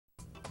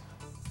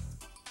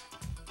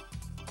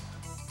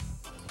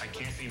I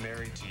can't be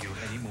married to you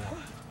anymore.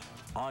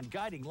 On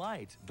Guiding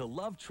Light, the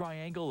love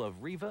triangle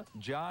of Reva,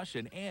 Josh,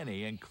 and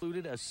Annie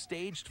included a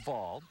staged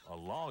fall, a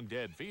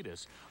long-dead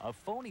fetus, a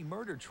phony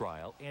murder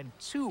trial, and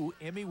 2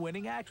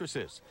 Emmy-winning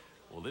actresses.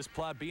 Will this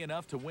plot be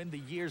enough to win the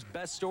year's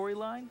best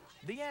storyline?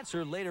 The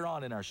answer later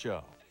on in our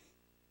show.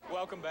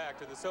 Welcome back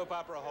to the Soap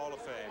Opera Hall of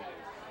Fame.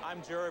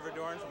 I'm Jerry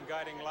Verdorn from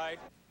Guiding Light.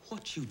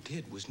 What you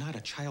did was not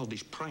a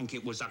childish prank,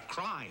 it was a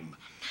crime.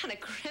 Not a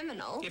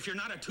criminal. If you're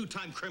not a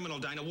 2-time criminal,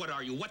 Dinah, what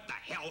are you? What the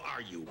hell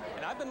are you?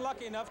 And I've been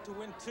lucky enough to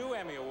win 2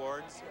 Emmy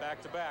Awards,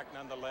 back-to-back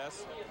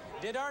nonetheless.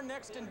 Did our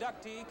next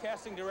inductee,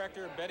 casting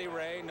director Betty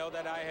Ray, know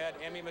that I had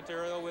Emmy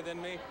material within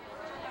me?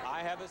 I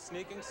have a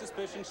sneaking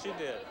suspicion she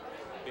did,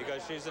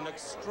 because she's an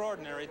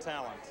extraordinary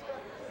talent.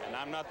 And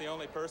I'm not the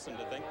only person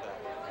to think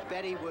that.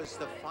 Betty was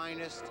the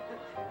finest.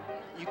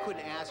 You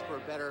couldn't ask for a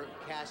better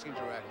casting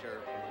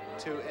director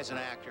as an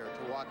actor,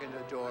 to walk into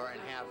the door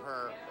and have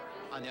her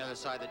on the other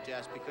side of the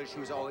desk, because she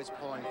was always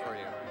pulling for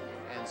you.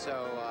 And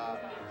so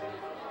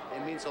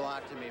it means a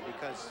lot to me,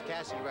 because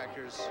casting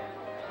directors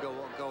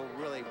go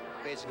really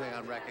basically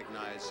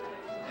unrecognized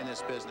in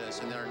this business,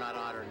 and they're not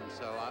honored. And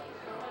so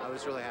I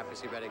was really happy to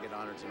see Betty get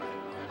honored tonight.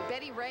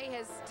 Betty Ray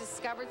has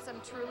discovered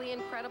some truly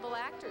incredible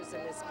actors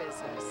in this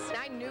business.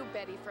 I knew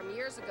Betty from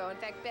years ago. In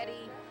fact,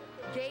 Betty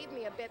gave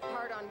me a bit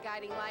part on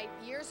Guiding Light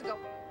years ago.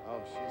 Oh,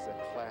 she's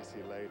a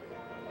classy lady.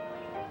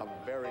 A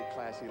very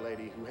classy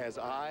lady who has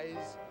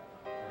eyes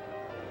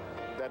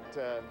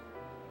that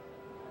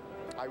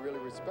I really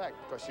respect,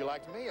 because she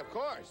liked me, of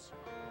course.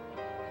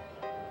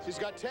 She's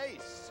got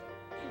taste.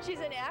 She's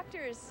an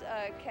actor's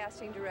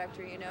casting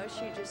director, you know.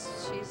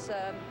 She's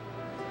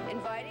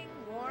inviting,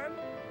 warm,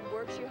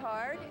 works you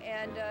hard,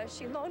 and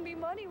she loaned me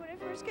money when I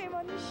first came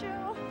on the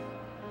show,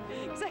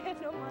 because I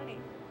had no money.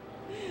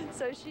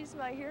 So she's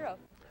my hero.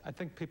 I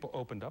think people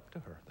opened up to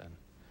her then.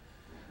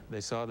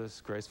 They saw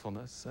this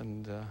gracefulness,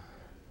 and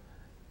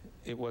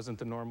it wasn't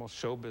the normal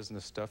show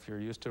business stuff you're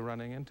used to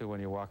running into when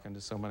you walk into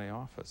so many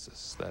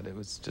offices, that it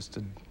was just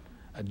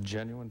a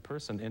genuine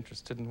person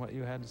interested in what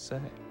you had to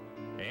say.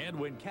 And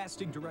when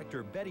casting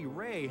director Betty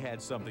Ray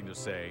had something to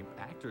say,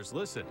 actors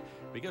listened,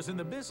 because in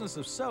the business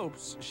of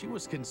soaps, she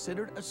was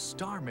considered a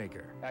star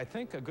maker. I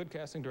think a good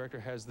casting director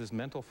has this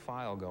mental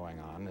file going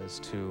on as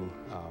to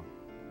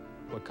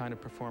what kind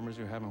of performers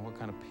you have and what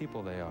kind of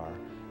people they are,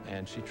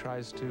 and she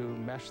tries to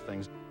mesh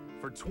things.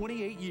 For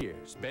 28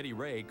 years, Betty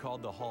Ray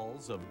called the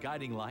halls of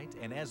Guiding Light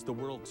and As the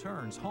World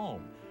Turns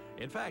home.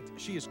 In fact,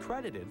 she is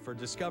credited for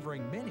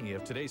discovering many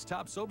of today's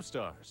top soap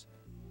stars.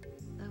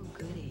 Oh,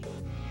 goody.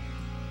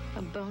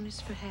 A bonus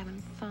for having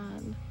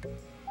fun.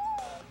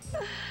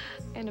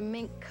 And a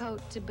mink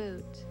coat to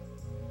boot.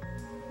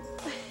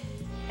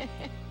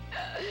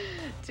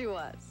 To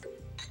us.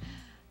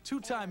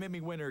 2-time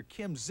Emmy winner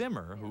Kim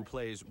Zimmer, who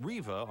plays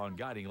Reva on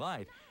Guiding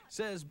Light,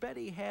 says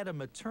Betty had a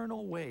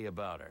maternal way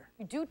about her.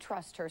 You do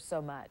trust her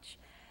so much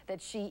that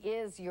she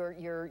is your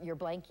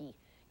blankie.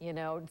 You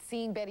know,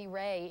 seeing Betty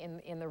Ray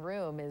in the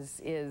room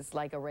is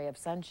like a ray of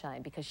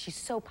sunshine, because she's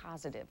so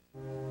positive.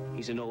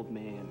 He's an old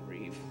man,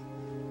 Reeve.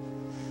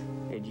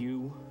 And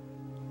you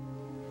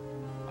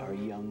are a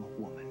young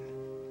woman.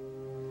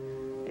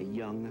 A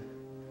young,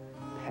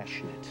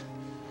 passionate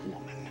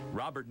woman.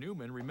 Robert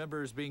Newman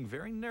remembers being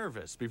very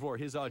nervous before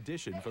his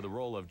audition for the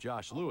role of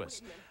Josh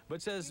Lewis,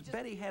 but says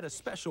Betty had a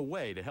special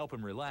way to help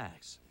him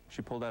relax.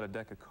 She pulled out a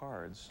deck of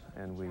cards,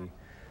 and we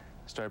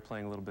started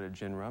playing a little bit of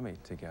gin rummy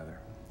together.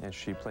 And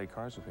she played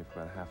cards with me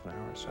for about half an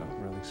hour, so it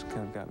really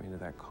kind of got me into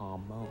that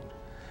calm mode.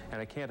 And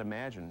I can't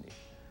imagine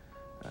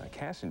a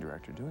casting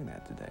director doing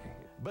that today.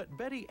 But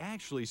Betty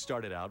actually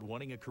started out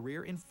wanting a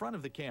career in front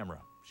of the camera.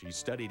 She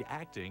studied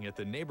acting at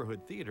the Neighborhood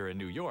Theater in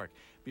New York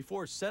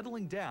before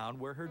settling down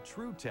where her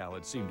true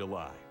talent seemed to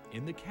lie,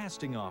 in the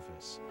casting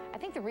office. I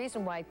think the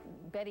reason why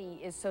Betty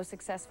is so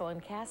successful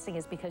in casting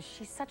is because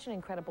she's such an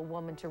incredible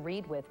woman to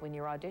read with when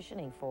you're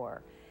auditioning for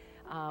her.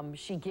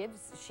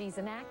 She's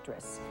an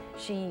actress.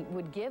 She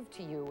would give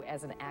to you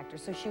as an actor,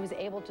 so she was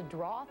able to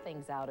draw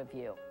things out of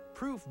you.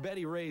 Proof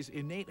Betty Ray's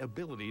innate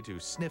ability to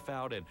sniff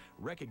out and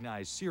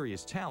recognize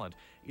serious talent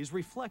is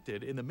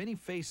reflected in the many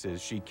faces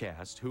she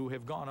cast who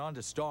have gone on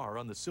to star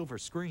on the silver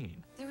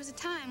screen. There was a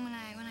time when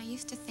I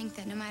used to think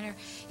that no matter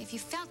if you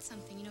felt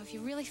something, you know, if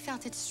you really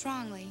felt it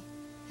strongly,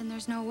 then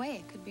there's no way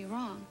it could be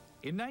wrong.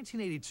 In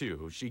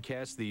 1982, she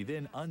cast the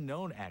then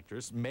unknown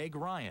actress Meg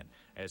Ryan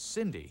as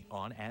Cindy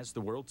on As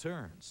the World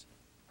Turns.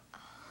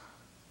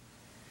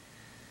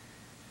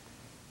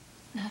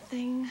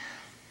 Nothing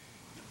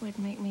would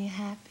make me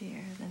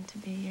happier than to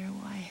be your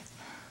wife.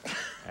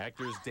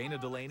 Actors Dana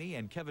Delaney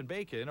and Kevin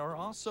Bacon are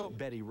also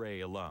Betty Ray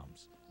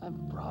alums. I have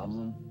a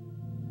problem,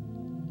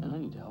 and I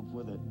need help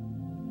with it.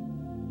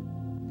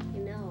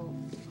 You know,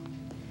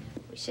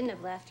 we shouldn't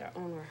have left our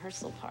own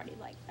rehearsal party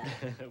like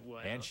that. Wow.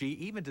 And she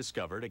even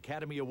discovered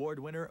Academy Award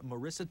winner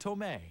Marissa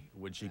Tomei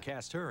when she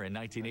cast her in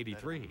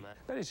 1983.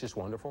 Betty's just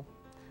wonderful.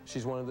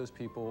 She's one of those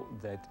people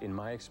that, in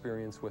my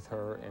experience with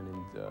her and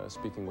in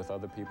speaking with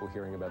other people,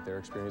 hearing about their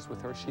experience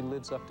with her, she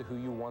lives up to who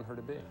you want her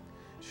to be.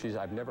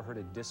 I've never heard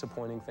a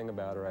disappointing thing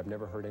about her. I've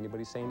never heard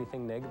anybody say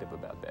anything negative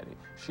about Betty.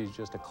 She's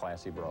just a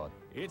classy broad.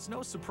 It's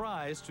no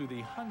surprise to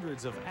the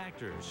hundreds of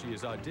actors she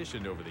has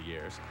auditioned over the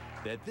years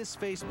that this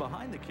face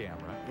behind the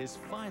camera is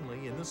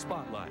finally in the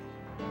spotlight.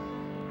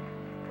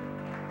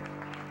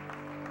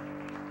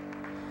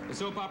 The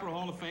Soap Opera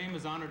Hall of Fame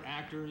has honored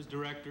actors,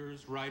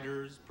 directors,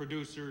 writers,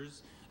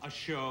 producers, a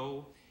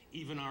show,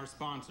 even our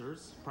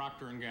sponsors,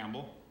 Procter &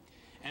 Gamble.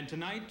 And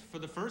tonight, for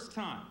the first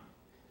time,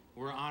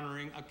 we're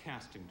honoring a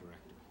casting director.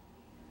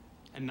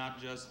 And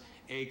not just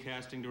a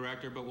casting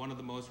director, but one of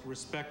the most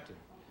respected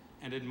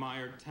and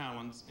admired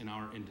talents in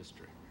our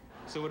industry.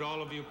 So would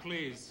all of you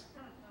please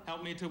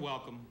help me to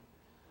welcome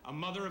a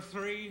mother of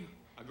 3,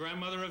 a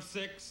grandmother of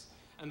 6,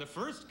 and the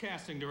first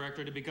casting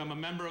director to become a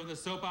member of the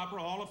Soap Opera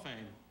Hall of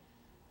Fame,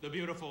 the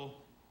beautiful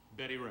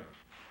Betty Ray.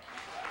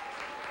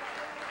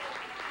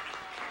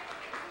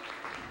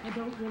 I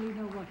don't really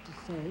know what to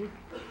say,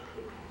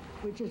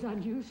 which is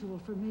unusual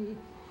for me,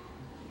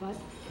 but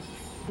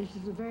this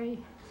is a very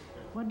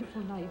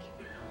wonderful night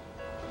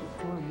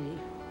for me.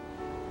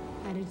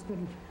 And it's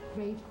been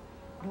great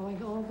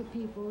knowing all the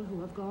people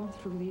who have gone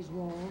through these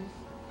walls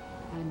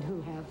and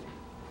who have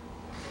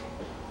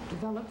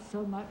developed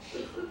so much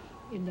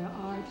in their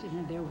art and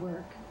in their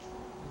work.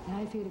 And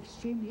I feel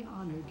extremely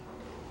honored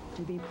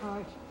to be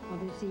part of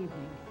this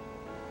evening.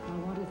 I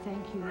want to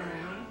thank you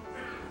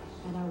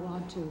all, and I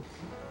want to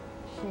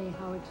say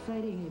how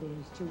exciting it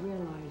is to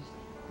realize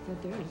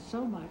that there is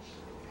so much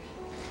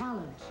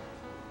talent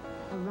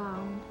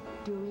around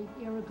doing,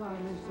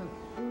 irregardless of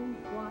who,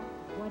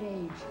 what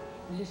age,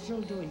 and they're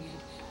still doing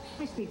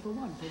it. I speak for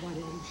one, for what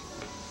age.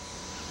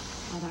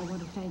 And I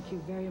want to thank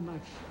you very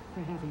much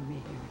for having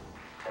me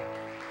here.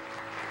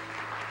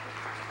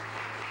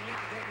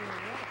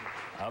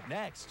 Up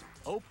next,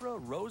 Oprah,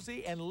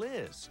 Rosie, and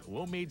Liz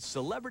will meet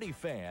celebrity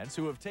fans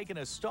who have taken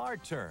a star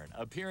turn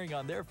appearing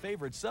on their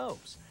favorite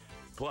soaps.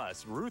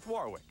 Plus, Ruth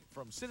Warrick,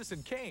 from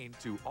Citizen Kane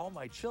to All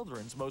My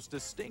Children's Most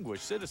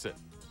Distinguished Citizen.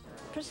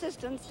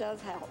 Persistence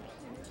does help.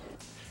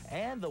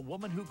 And the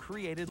woman who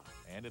created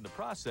and in the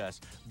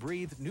process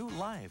breathed new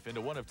life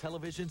into one of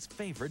television's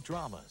favorite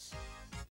dramas.